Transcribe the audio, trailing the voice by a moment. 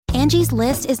Angie's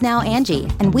List is now Angie,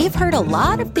 and we've heard a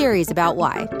lot of theories about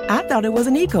why. I thought it was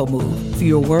an eco move.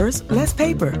 Fewer words, less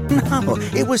paper. No,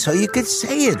 it was so you could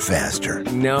say it faster.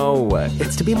 No,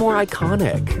 it's to be more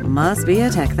iconic. Must be a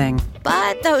tech thing.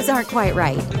 But those aren't quite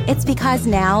right. It's because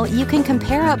now you can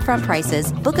compare upfront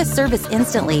prices, book a service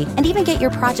instantly, and even get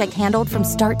your project handled from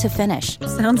start to finish.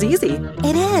 Sounds easy.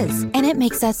 It is, and it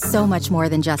makes us so much more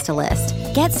than just a list.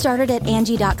 Get started at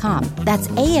Angie.com. That's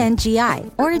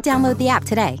ANGI, or download the app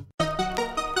today.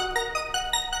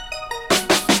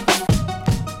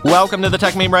 Welcome to the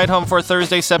Tech Meme Ride Home for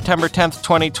Thursday, September 10th,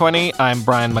 2020. I'm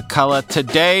Brian McCullough.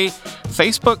 Today,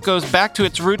 Facebook goes back to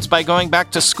its roots by going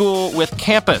back to school with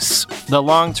Campus. The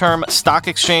long-term stock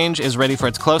exchange is ready for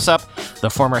its close-up. The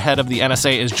former head of the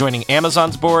NSA is joining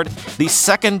Amazon's board. The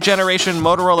second-generation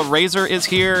Motorola Razr is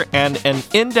here, and an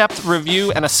in-depth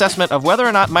review and assessment of whether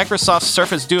or not Microsoft's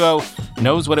Surface Duo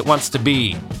knows what it wants to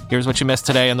be. Here's what you missed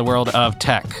today in the world of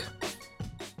tech.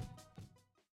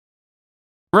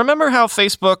 Remember how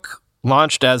Facebook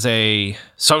launched as a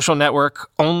social network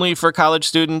only for college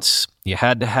students? You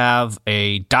had to have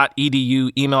a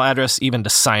 .edu email address even to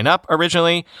sign up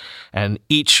originally, and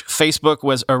each Facebook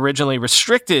was originally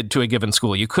restricted to a given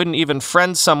school. You couldn't even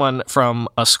friend someone from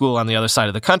a school on the other side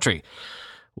of the country.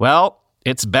 Well,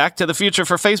 it's back to the future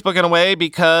for Facebook in a way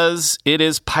because it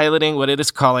is piloting what it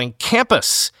is calling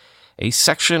Campus, a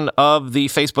section of the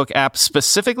Facebook app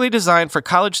specifically designed for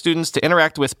college students to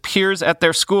interact with peers at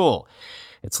their school.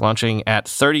 It's launching at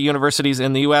 30 universities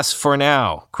in the U.S. for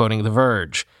now, quoting The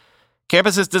Verge.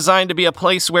 Campus is designed to be a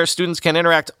place where students can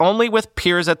interact only with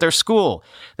peers at their school.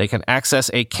 They can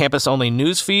access a campus-only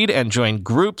newsfeed and join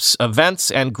groups, events,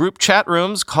 and group chat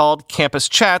rooms called Campus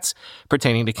Chats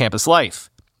pertaining to campus life.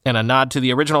 In a nod to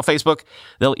the original Facebook,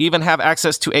 they'll even have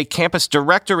access to a campus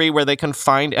directory where they can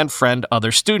find and friend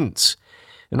other students.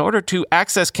 In order to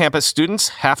access campus, students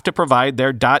have to provide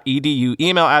their .edu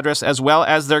email address as well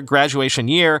as their graduation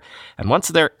year, and once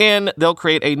they're in, they'll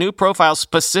create a new profile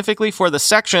specifically for the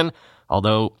section,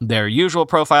 although their usual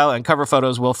profile and cover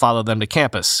photos will follow them to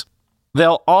campus.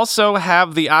 They'll also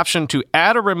have the option to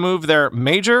add or remove their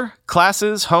major,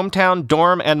 classes, hometown,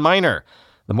 dorm, and minor.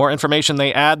 The more information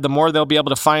they add, the more they'll be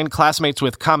able to find classmates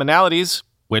with commonalities,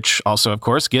 which also, of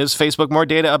course, gives Facebook more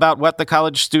data about what the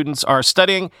college students are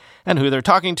studying and who they're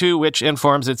talking to, which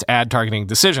informs its ad targeting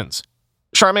decisions.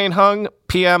 Charmaine Hung,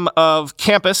 PM of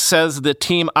Campus, says the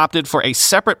team opted for a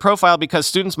separate profile because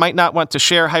students might not want to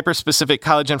share hyper-specific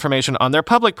college information on their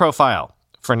public profile.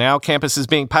 For now, Campus is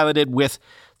being piloted with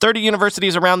 30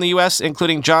 universities around the U.S.,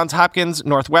 including Johns Hopkins,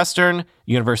 Northwestern,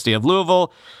 University of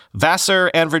Louisville,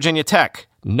 Vassar, and Virginia Tech.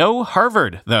 No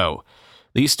Harvard, though.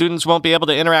 These students won't be able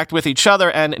to interact with each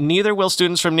other, and neither will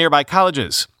students from nearby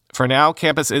colleges. For now,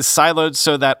 Campus is siloed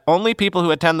so that only people who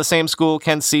attend the same school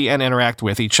can see and interact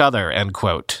with each other, end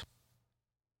quote.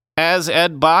 As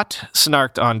Ed Bot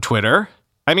snarked on Twitter,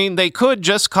 I mean, they could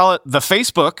just call it the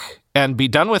Facebook and be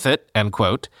done with it, end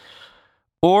quote.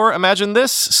 Or imagine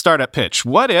this startup pitch.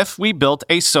 What if we built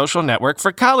a social network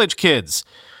for college kids?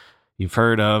 You've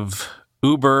heard of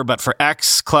Uber, but for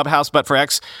X, Clubhouse, but for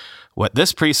X. What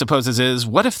this presupposes is,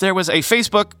 what if there was a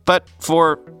Facebook, but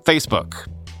for Facebook?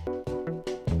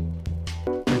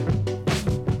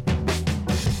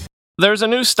 There's a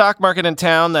new stock market in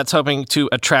town that's hoping to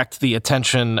attract the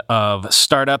attention of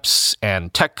startups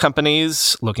and tech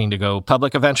companies looking to go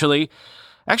public eventually.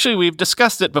 Actually, we've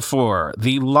discussed it before,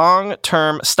 the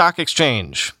long-term stock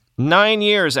exchange. 9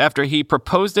 years after he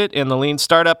proposed it in the Lean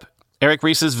Startup, Eric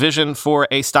Ries's vision for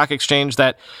a stock exchange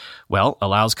that, well,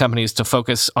 allows companies to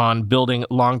focus on building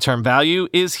long-term value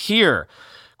is here.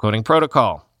 Quoting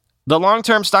Protocol, the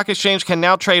long-term stock exchange can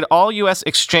now trade all U.S.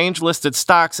 exchange-listed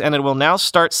stocks, and it will now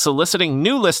start soliciting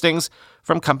new listings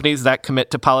from companies that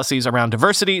commit to policies around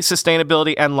diversity,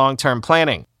 sustainability, and long-term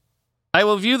planning. I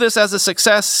will view this as a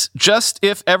success just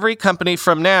if every company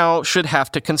from now should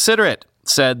have to consider it,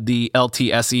 said the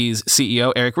LTSE's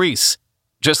CEO Eric Ries.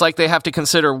 Just like they have to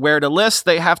consider where to list,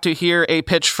 they have to hear a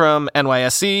pitch from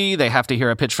NYSE, they have to hear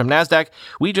a pitch from NASDAQ.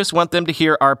 We just want them to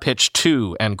hear our pitch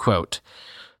too, end quote.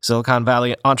 Silicon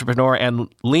Valley entrepreneur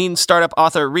and Lean Startup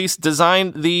author Ries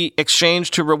designed the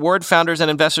exchange to reward founders and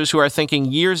investors who are thinking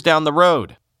years down the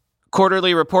road.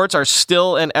 Quarterly reports are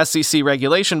still an SEC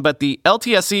regulation, but the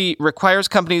LTSE requires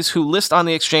companies who list on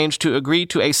the exchange to agree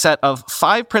to a set of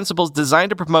 5 principles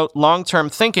designed to promote long-term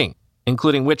thinking,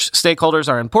 including which stakeholders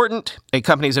are important, a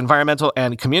company's environmental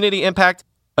and community impact,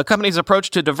 a company's approach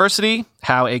to diversity,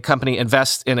 how a company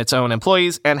invests in its own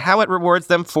employees, and how it rewards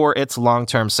them for its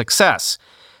long-term success.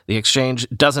 The exchange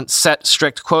doesn't set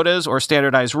strict quotas or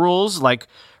standardized rules like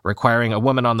requiring a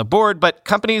woman on the board, but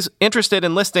companies interested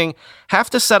in listing have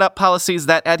to set up policies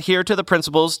that adhere to the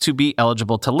principles to be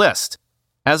eligible to list.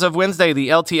 As of Wednesday, the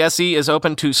LTSE is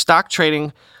open to stock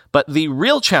trading, but the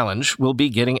real challenge will be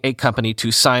getting a company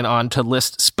to sign on to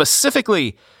list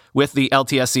specifically with the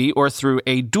LTSE or through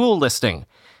a dual listing.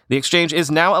 The exchange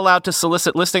is now allowed to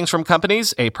solicit listings from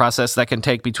companies, a process that can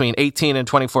take between 18 and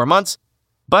 24 months,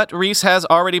 but Reese has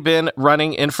already been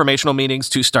running informational meetings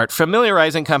to start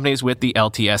familiarizing companies with the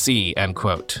LTSE, end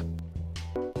quote.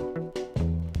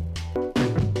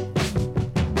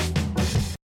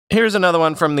 Here's another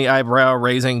one from the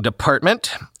eyebrow-raising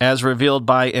department. As revealed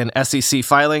by an SEC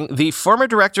filing, the former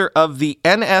director of the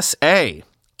NSA,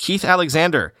 Keith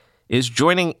Alexander, is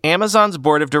joining Amazon's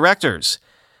board of directors.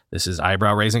 This is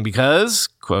eyebrow-raising because,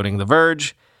 quoting The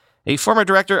Verge, a former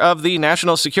director of the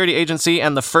National Security Agency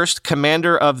and the first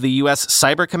commander of the U.S.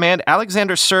 Cyber Command,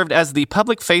 Alexander served as the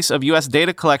public face of U.S.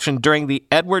 data collection during the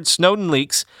Edward Snowden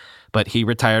leaks, but he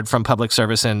retired from public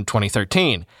service in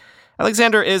 2013.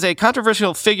 Alexander is a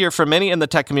controversial figure for many in the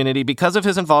tech community because of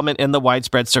his involvement in the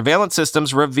widespread surveillance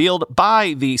systems revealed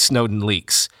by the Snowden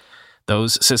leaks.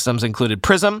 Those systems included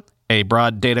PRISM, a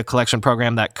broad data collection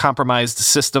program that compromised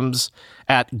systems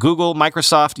at Google,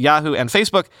 Microsoft, Yahoo, and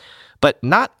Facebook, but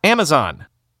not Amazon.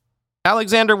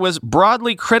 Alexander was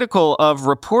broadly critical of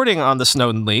reporting on the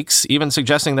Snowden leaks, even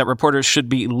suggesting that reporters should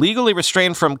be legally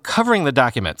restrained from covering the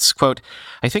documents. Quote,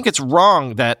 I think it's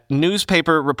wrong that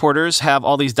newspaper reporters have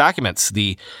all these documents,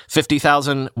 the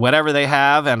 50,000 whatever they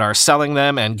have, and are selling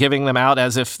them and giving them out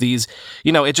as if these,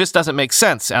 it just doesn't make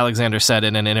sense, Alexander said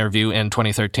in an interview in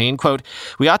 2013. Quote,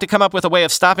 we ought to come up with a way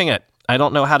of stopping it. I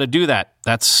don't know how to do that.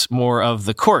 That's more of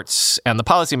the courts and the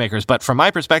policymakers. But from my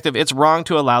perspective, it's wrong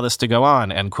to allow this to go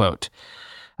on, end quote.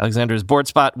 Alexander's board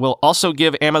spot will also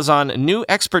give Amazon new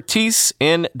expertise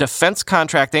in defense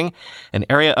contracting, an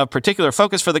area of particular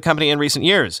focus for the company in recent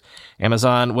years.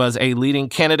 Amazon was a leading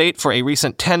candidate for a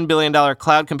recent $10 billion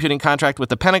cloud computing contract with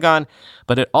the Pentagon,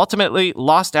 but it ultimately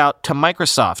lost out to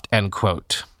Microsoft, end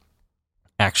quote.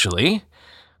 Actually,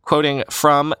 quoting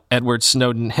from Edward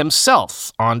Snowden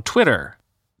himself on Twitter,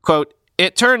 quote,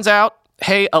 it turns out,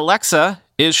 Hey Alexa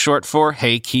is short for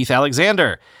Hey Keith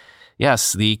Alexander.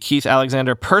 Yes, the Keith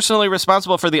Alexander personally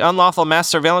responsible for the unlawful mass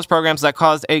surveillance programs that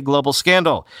caused a global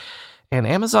scandal. And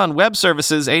Amazon Web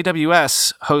Services,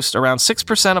 AWS, hosts around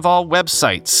 6% of all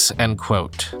websites, end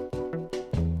quote.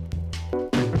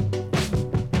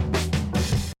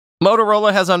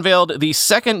 Motorola has unveiled the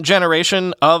second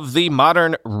generation of the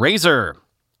modern Razr.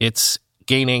 It's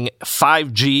gaining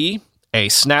 5G, a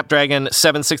Snapdragon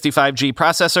 765G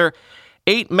processor,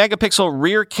 8-megapixel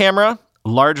rear camera,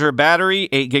 larger battery,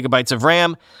 8 gigabytes of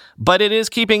RAM, but it is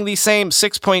keeping the same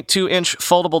 6.2-inch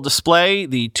foldable display,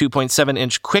 the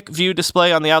 2.7-inch quick view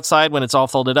display on the outside when it's all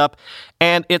folded up,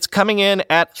 and it's coming in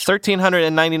at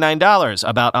 $1,399,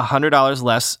 about $100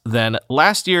 less than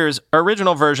last year's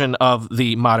original version of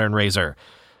the modern Razr.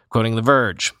 Quoting The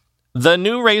Verge, the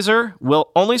new Razr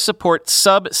will only support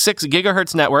sub-6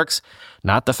 gigahertz networks,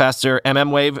 not the faster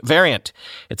mmWave variant.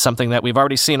 It's something that we've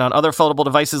already seen on other foldable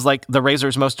devices like the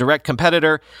Razr's most direct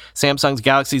competitor, Samsung's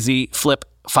Galaxy Z Flip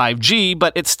 5G,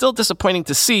 but it's still disappointing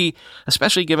to see,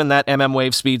 especially given that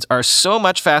mmWave speeds are so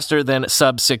much faster than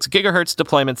sub-6 gigahertz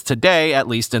deployments today, at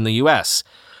least in the US.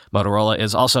 Motorola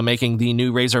is also making the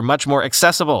new Razr much more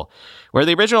accessible. Where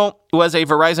the original was a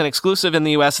Verizon exclusive in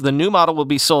the US, the new model will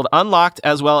be sold unlocked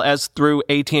as well as through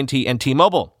AT&T and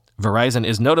T-Mobile. Verizon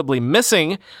is notably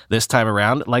missing this time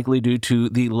around, likely due to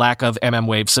the lack of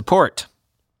mmWave support.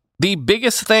 The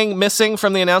biggest thing missing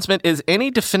from the announcement is any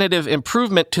definitive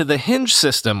improvement to the hinge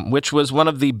system, which was one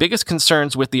of the biggest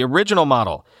concerns with the original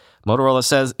model. Motorola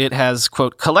says it has,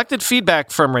 quote, collected feedback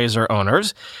from Razr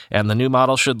owners, and the new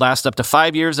model should last up to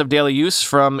 5 years of daily use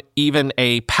from even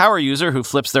a power user who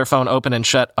flips their phone open and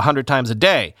shut 100 times a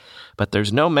day. But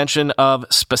there's no mention of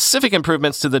specific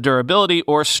improvements to the durability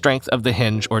or strength of the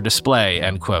hinge or display,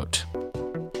 end quote.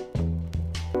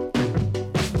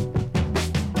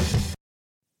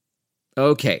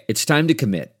 Okay, it's time to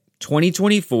commit.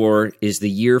 2024 is the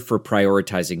year for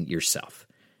prioritizing yourself.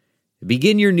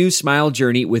 Begin your new smile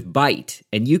journey with Byte,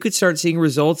 and you could start seeing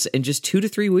results in just 2 to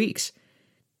 3 weeks.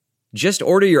 Just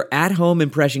order your at-home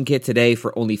impression kit today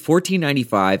for only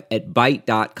 $14.95 at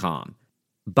Byte.com.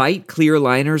 Byte clear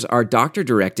liners are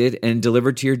doctor-directed and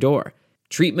delivered to your door.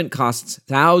 Treatment costs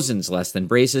thousands less than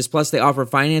braces, plus they offer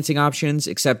financing options,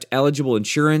 accept eligible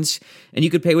insurance, and you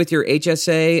could pay with your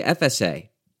HSA, FSA.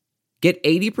 Get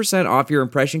 80% off your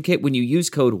impression kit when you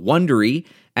use code WONDERY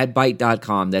at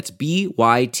Byte.com. That's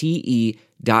Byte.com.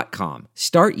 Byte.com.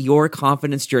 Start your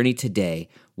confidence journey today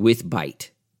with Byte.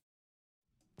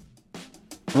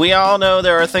 We all know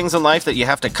there are things in life that you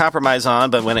have to compromise on,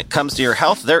 but when it comes to your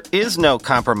health, there is no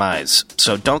compromise.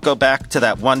 So don't go back to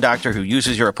that one doctor who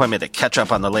uses your appointment to catch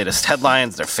up on the latest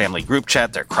headlines, their family group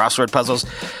chat, their crossword puzzles,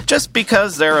 just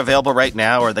because they're available right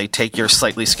now or they take your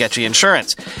slightly sketchy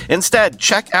insurance. Instead,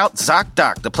 check out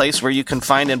ZocDoc, the place where you can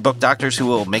find and book doctors who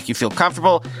will make you feel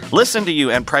comfortable, listen to you,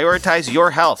 and prioritize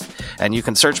your health. And you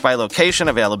can search by location,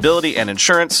 availability, and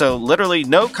insurance, so literally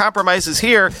no compromises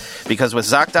here, because with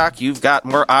ZocDoc, you've got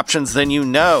more options than you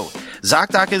know.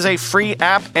 ZocDoc is a free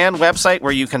app and website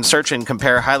where you can search and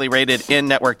compare highly rated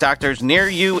in-network doctors near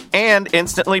you and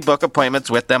instantly book appointments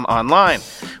with them online.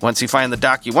 Once you find the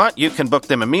doc you want, you can book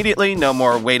them immediately. No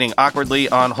more waiting awkwardly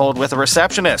on hold with a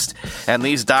receptionist. And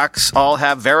these docs all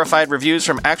have verified reviews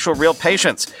from actual real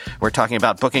patients. We're talking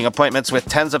about booking appointments with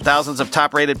tens of thousands of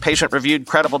top-rated, patient-reviewed,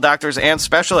 credible doctors and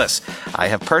specialists. I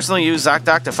have personally used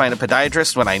ZocDoc to find a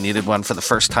podiatrist when I needed one for the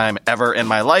first time ever in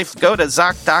my life. Go to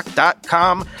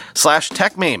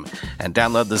ZocDoc.com/TechMeme and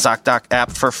download the ZocDoc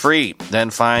app for free. Then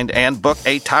find and book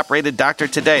a top-rated doctor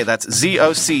today. That's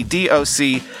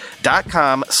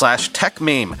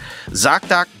ZocDoc.com/TechMeme.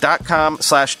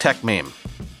 ZocDoc.com/TechMeme.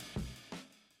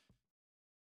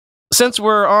 Since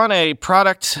we're on a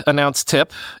product announced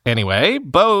tip anyway,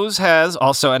 Bose has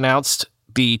also announced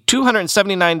the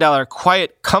 $279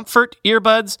 Quiet Comfort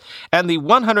earbuds and the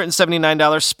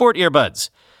 $179 Sport earbuds.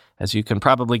 As you can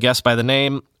probably guess by the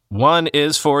name, one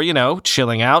is for,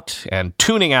 chilling out and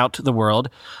tuning out the world,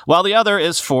 while the other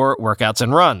is for workouts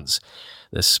and runs.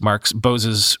 This marks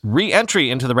Bose's re-entry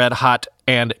into the red-hot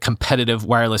and competitive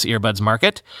wireless earbuds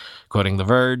market. Quoting The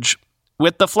Verge,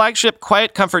 with the flagship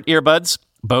Quiet Comfort earbuds,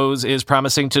 Bose is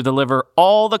promising to deliver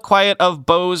all the quiet of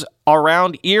Bose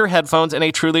around-ear headphones in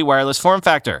a truly wireless form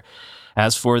factor.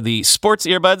 As for the sports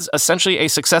earbuds, essentially a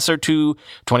successor to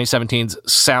 2017's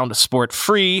Sound Sport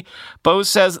Free, Bose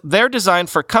says they're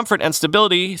designed for comfort and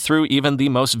stability through even the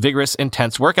most vigorous,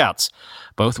 intense workouts.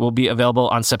 Both will be available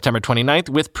on September 29th,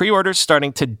 with pre-orders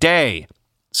starting today.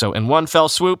 So in one fell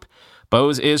swoop,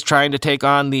 Bose is trying to take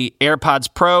on the AirPods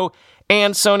Pro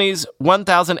and Sony's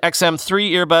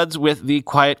 1000XM3 earbuds with the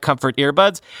Quiet Comfort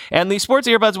earbuds, and the sports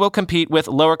earbuds will compete with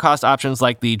lower-cost options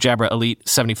like the Jabra Elite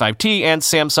 75T and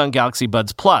Samsung Galaxy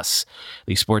Buds Plus.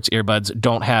 The sports earbuds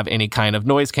don't have any kind of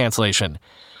noise cancellation.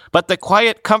 But the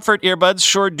Quiet Comfort earbuds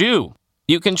sure do.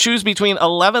 You can choose between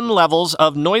 11 levels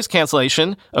of noise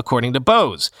cancellation, according to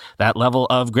Bose. That level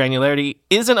of granularity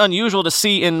isn't unusual to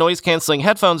see in noise-canceling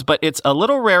headphones, but it's a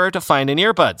little rarer to find in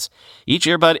earbuds. Each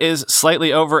earbud is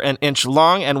slightly over an inch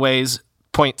long and weighs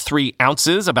 0.3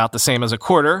 ounces, about the same as a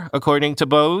quarter, according to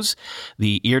Bose.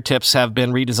 The ear tips have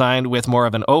been redesigned with more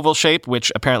of an oval shape, which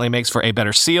apparently makes for a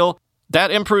better seal.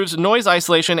 That improves noise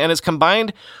isolation and is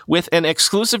combined with an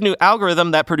exclusive new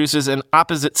algorithm that produces an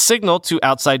opposite signal to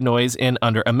outside noise in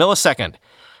under a millisecond.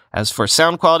 As for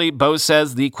sound quality, Bose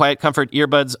says the Quiet Comfort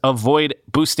earbuds avoid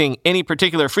boosting any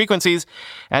particular frequencies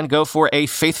and go for a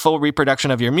faithful reproduction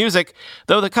of your music,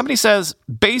 though the company says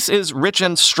bass is rich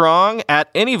and strong at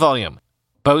any volume.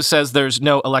 Bose says there's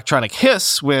no electronic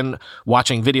hiss when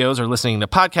watching videos or listening to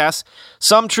podcasts.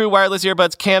 Some true wireless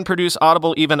earbuds can produce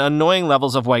audible, even annoying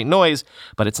levels of white noise,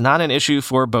 but it's not an issue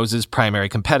for Bose's primary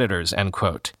competitors, end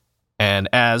quote. And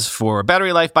as for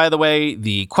battery life, by the way,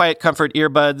 the Quiet Comfort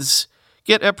earbuds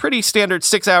get a pretty standard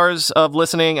 6 hours of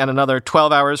listening and another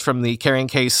 12 hours from the carrying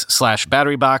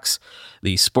case/battery box.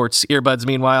 The sports earbuds,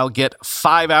 meanwhile, get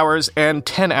 5 hours and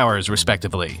 10 hours,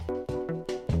 respectively.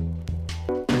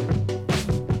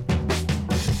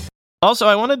 Also,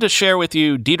 I wanted to share with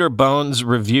you Dieter Bohn's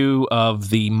review of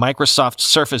the Microsoft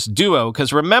Surface Duo,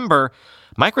 because remember,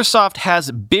 Microsoft has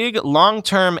big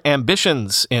long-term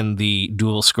ambitions in the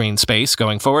dual screen space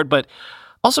going forward, but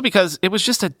also because it was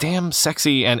just a damn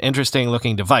sexy and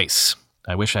interesting-looking device.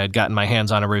 I wish I had gotten my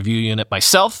hands on a review unit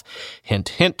myself. Hint,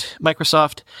 hint,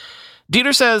 Microsoft.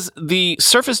 Dieter says the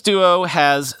Surface Duo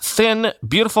has thin,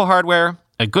 beautiful hardware,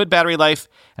 a good battery life,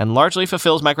 and largely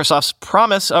fulfills Microsoft's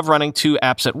promise of running 2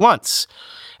 apps at once.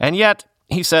 And yet,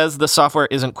 he says the software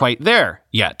isn't quite there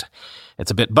yet. It's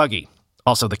a bit buggy.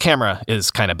 Also, the camera is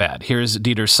kind of bad. Here's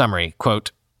Dieter's summary, quote,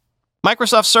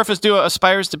 Microsoft Surface Duo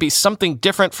aspires to be something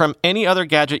different from any other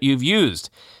gadget you've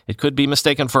used. It could be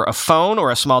mistaken for a phone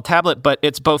or a small tablet, but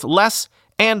it's both less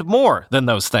and more than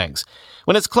those things.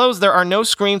 When it's closed, there are no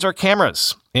screens or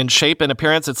cameras. In shape and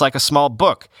appearance, it's like a small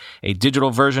book, a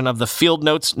digital version of the Field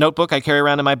Notes notebook I carry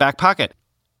around in my back pocket.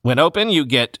 When open, you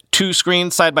get 2 two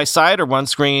screens side by side or one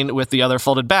screen with the other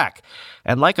folded back.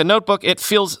 And like a notebook, it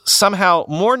feels somehow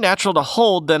more natural to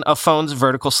hold than a phone's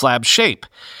vertical slab shape.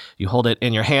 You hold it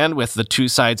in your hand with the two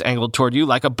sides angled toward you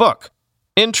like a book.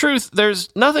 In truth, there's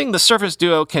nothing the Surface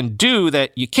Duo can do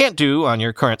that you can't do on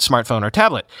your current smartphone or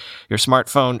tablet. Your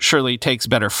smartphone surely takes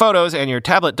better photos, and your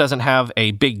tablet doesn't have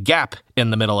a big gap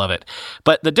in the middle of it.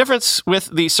 But the difference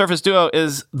with the Surface Duo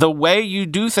is the way you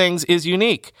do things is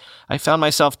unique. I found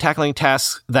myself tackling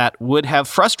tasks that would have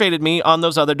frustrated me on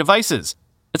those other devices.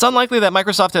 It's unlikely that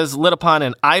Microsoft has lit upon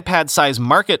an iPad-sized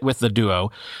market with the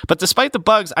Duo, but despite the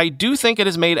bugs, I do think it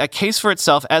has made a case for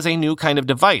itself as a new kind of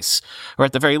device, or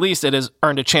at the very least, it has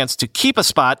earned a chance to keep a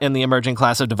spot in the emerging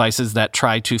class of devices that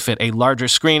try to fit a larger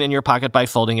screen in your pocket by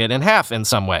folding it in half in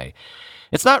some way.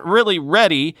 It's not really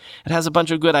ready, it has a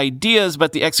bunch of good ideas,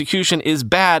 but the execution is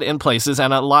bad in places,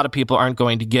 and a lot of people aren't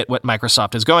going to get what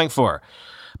Microsoft is going for.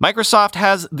 Microsoft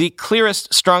has the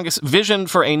clearest, strongest vision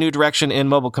for a new direction in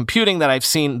mobile computing that I've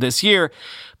seen this year,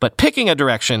 but picking a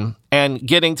direction and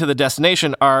getting to the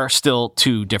destination are still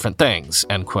two different things,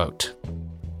 end quote.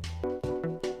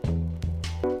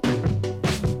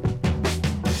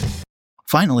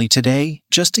 Finally today,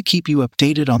 just to keep you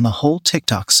updated on the whole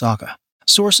TikTok saga,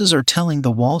 sources are telling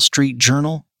the Wall Street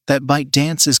Journal that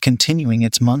ByteDance is continuing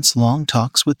its months-long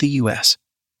talks with the U.S.,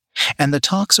 and the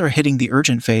talks are hitting the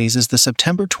urgent phase as the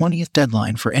September 20th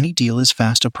deadline for any deal is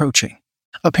fast approaching.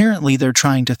 Apparently, they're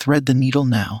trying to thread the needle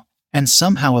now and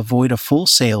somehow avoid a full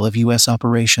sale of U.S.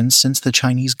 operations since the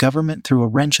Chinese government threw a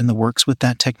wrench in the works with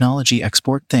that technology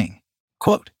export thing.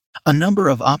 Quote, "A number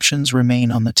of options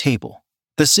remain on the table.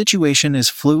 The situation is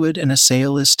fluid and a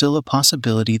sale is still a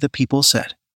possibility," the people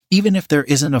said. Even if there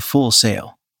isn't a full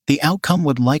sale, the outcome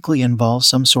would likely involve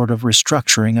some sort of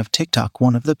restructuring of TikTok,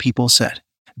 one of the people said.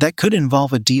 That could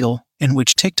involve a deal in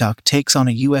which TikTok takes on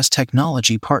a U.S.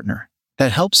 technology partner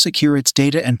that helps secure its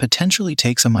data and potentially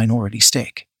takes a minority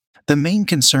stake. The main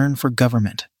concern for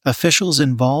government officials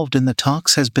involved in the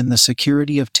talks has been the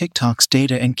security of TikTok's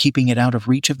data and keeping it out of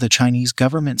reach of the Chinese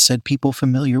government, said people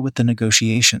familiar with the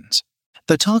negotiations.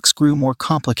 The talks grew more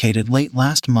complicated late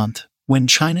last month when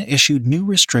China issued new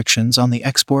restrictions on the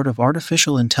export of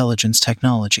artificial intelligence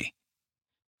technology,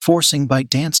 forcing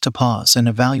ByteDance to pause and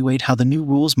evaluate how the new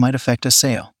rules might affect a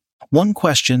sale. One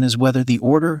question is whether the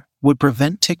order would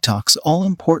prevent TikTok's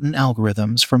all-important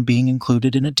algorithms from being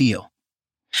included in a deal,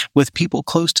 with people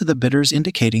close to the bidders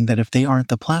indicating that if they aren't,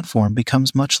 the platform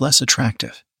becomes much less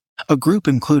attractive. A group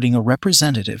including a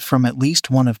representative from at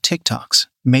least one of TikTok's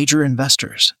major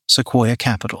investors, Sequoia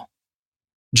Capital,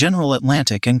 General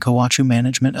Atlantic, and Kawachu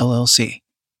Management LLC,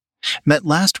 met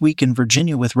last week in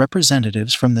Virginia with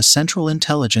representatives from the Central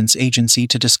Intelligence Agency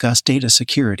to discuss data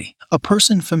security, a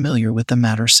person familiar with the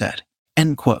matter said.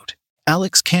 End quote.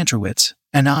 Alex Kantrowitz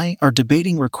and I are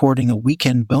debating recording a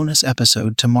weekend bonus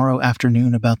episode tomorrow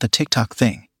afternoon about the TikTok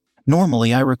thing.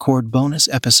 Normally I record bonus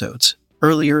episodes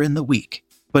earlier in the week,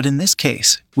 but in this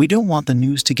case, we don't want the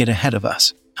news to get ahead of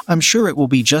us. I'm sure it will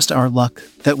be just our luck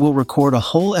that we'll record a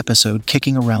whole episode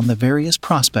kicking around the various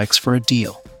prospects for a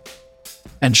deal.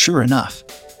 And sure enough,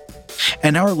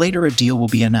 an hour later a deal will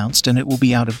be announced and it will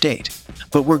be out of date,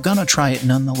 but we're gonna try it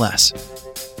nonetheless.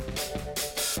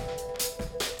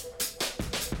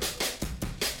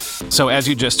 So as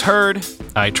you just heard,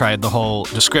 I tried the whole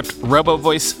Descript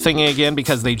RoboVoice thingy again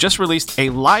because they just released a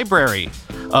library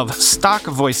of stock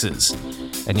voices.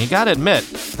 And you gotta admit,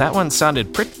 that one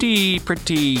sounded pretty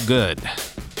good.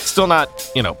 Still not,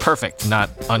 perfect,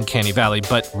 not Uncanny Valley,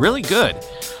 but really good.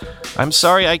 I'm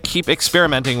sorry I keep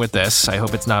experimenting with this. I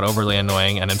hope it's not overly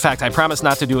annoying. And in fact, I promise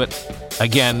not to do it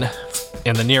again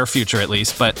in the near future at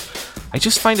least, but I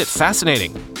just find it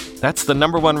fascinating. That's the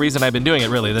number one reason I've been doing it,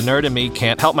 really. The nerd in me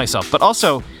can't help myself. But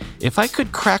also, if I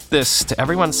could crack this to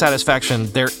everyone's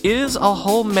satisfaction, there is a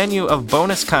whole menu of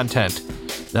bonus content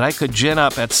that I could gin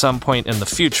up at some point in the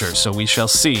future, so we shall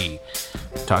see.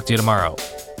 Talk to you tomorrow.